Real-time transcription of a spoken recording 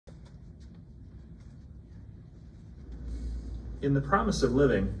In The Promise of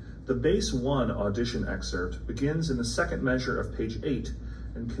Living, the bass 1 audition excerpt begins in the second measure of page 8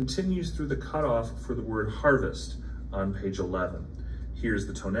 and continues through the cutoff for the word harvest on page 11. Here's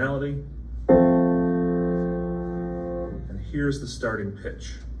the tonality, and here's the starting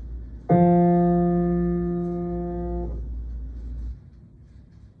pitch.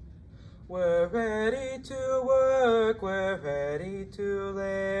 We're ready to work, we're ready to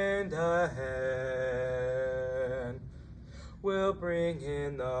lend a hand. We'll bring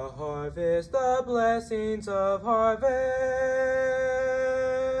in the harvest, the blessings of harvest.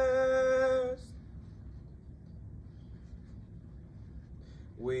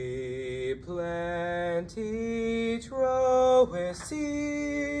 We plant each row with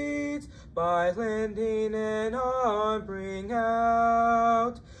seeds, by lending an arm, bring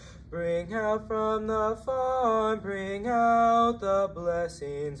out from the farm, bring out the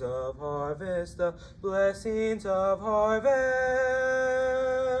blessings of harvest, the blessings of harvest.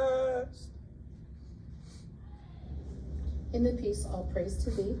 In the piece, All Praise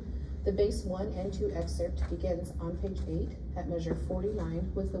to Thee, the bass 1 and 2 excerpt begins on page 8 at measure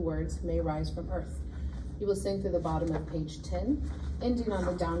 49 with the words, May rise from earth. You will sing through the bottom of page 10, ending on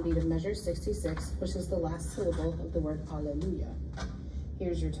the downbeat of measure 66, which is the last syllable of the word Alleluia.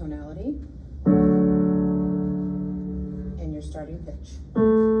 Here's your tonality and your starting pitch.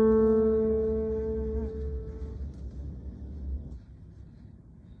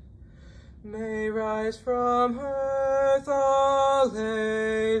 May rise from earth, Alleluia,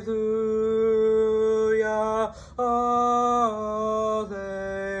 Alleluia,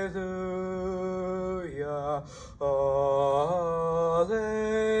 Alleluia,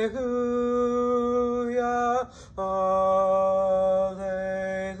 Alleluia,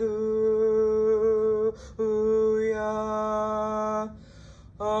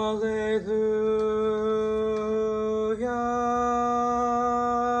 Alleluia, Alleluia,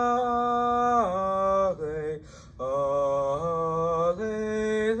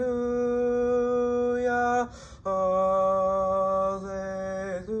 Alleluia.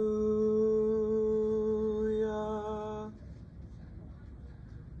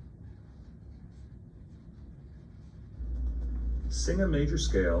 Sing a major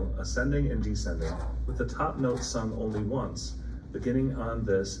scale, ascending and descending, with the top note sung only once, beginning on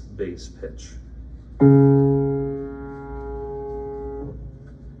this bass pitch.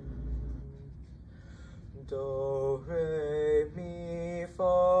 Do, re, mi,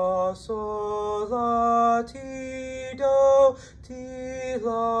 fa, sol, la, ti, do, ti,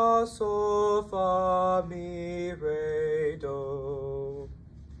 la, sol, fa, mi, re, do.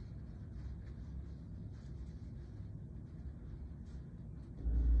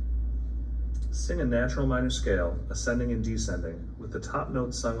 Sing a natural minor scale, ascending and descending, with the top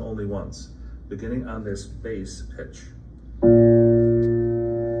note sung only once, beginning on this bass pitch.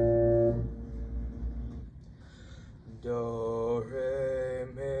 Do, re,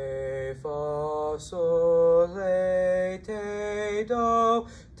 mi, fa, sol, la, te, do,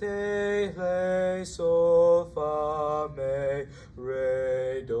 te, la, sol, fa, mi,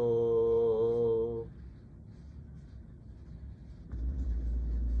 re, do.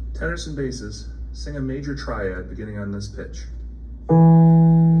 Tenors and basses, sing a major triad beginning on this pitch.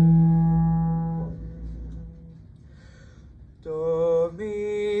 Do,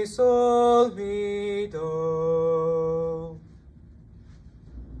 mi, sol, mi, do.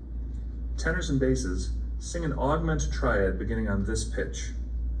 Tenors and basses, sing an augmented triad beginning on this pitch.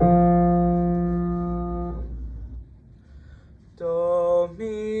 Do,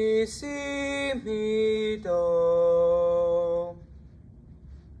 mi, si, mi, do.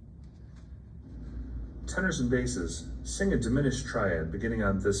 Tenors and basses, sing a diminished triad beginning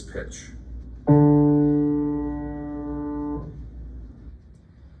on this pitch.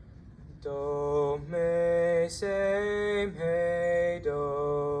 Do, me, se, me,